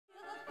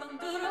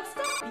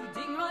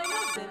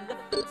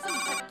elephants and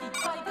wacky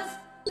tigers.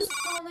 This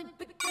one ain't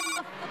big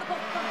enough for the both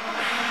of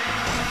us.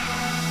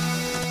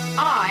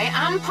 I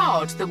am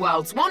Pod, the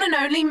world's one and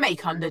only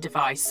make-under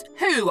device.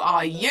 Who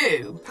are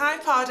you? Hi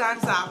Pod, I'm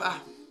Zara.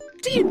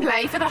 Do you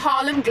play for the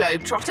Harlem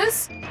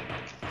Globetrotters?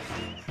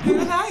 Who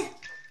are they?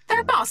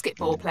 They're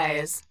basketball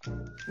players.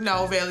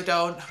 No, really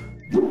don't.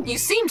 You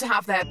seem to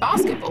have their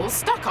basketballs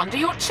stuck under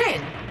your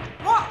chin.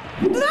 What?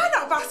 They're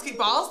not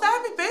basketballs, they're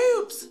my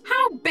boobs.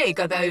 How big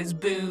are those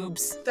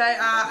boobs? They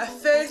are a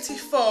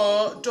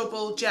 34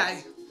 double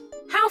J.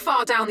 How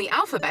far down the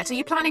alphabet are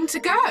you planning to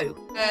go?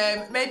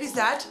 Maybe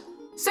Z.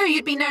 So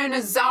you'd be known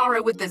as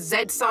Zara with the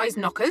Z-sized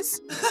knockers?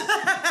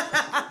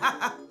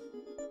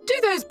 Do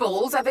those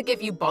balls ever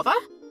give you bother?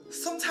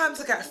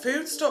 Sometimes I get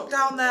food stuck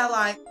down there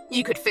like...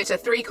 You could fit a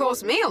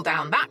 3-course meal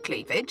down that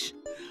cleavage.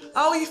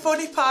 Oh, you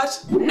funny Pod.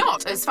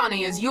 Not as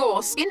funny as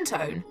your skin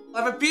tone.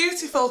 I'm a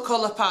beautiful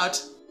colour Pod.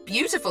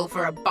 Beautiful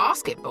for a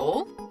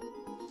basketball.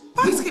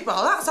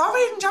 Basketball? That's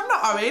orange, I'm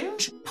not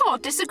orange.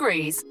 Pod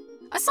disagrees.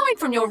 Aside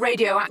from your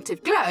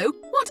radioactive glow,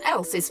 what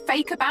else is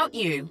fake about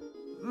you?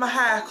 My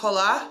hair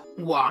colour.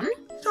 1. You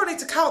don't need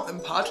to count them,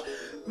 Pod.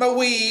 My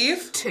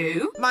weave.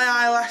 2. My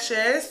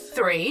eyelashes.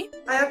 3.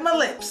 I had my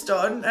lips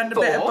done and a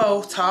 4. bit of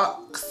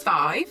Botox.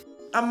 5.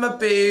 And my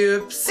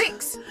boobs.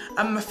 6.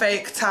 And my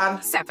fake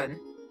tan. 7.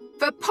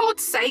 For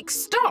Pod's sake,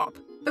 stop.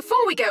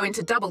 Before we go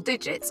into double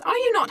digits, are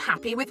you not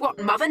happy with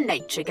what Mother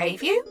Nature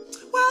gave you?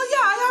 Well, yeah,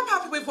 I am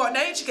happy with what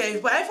nature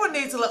gave, but everyone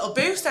needs a little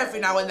boost every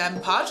now and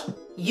then, Pod.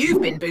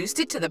 You've been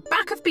boosted to the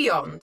back of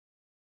beyond.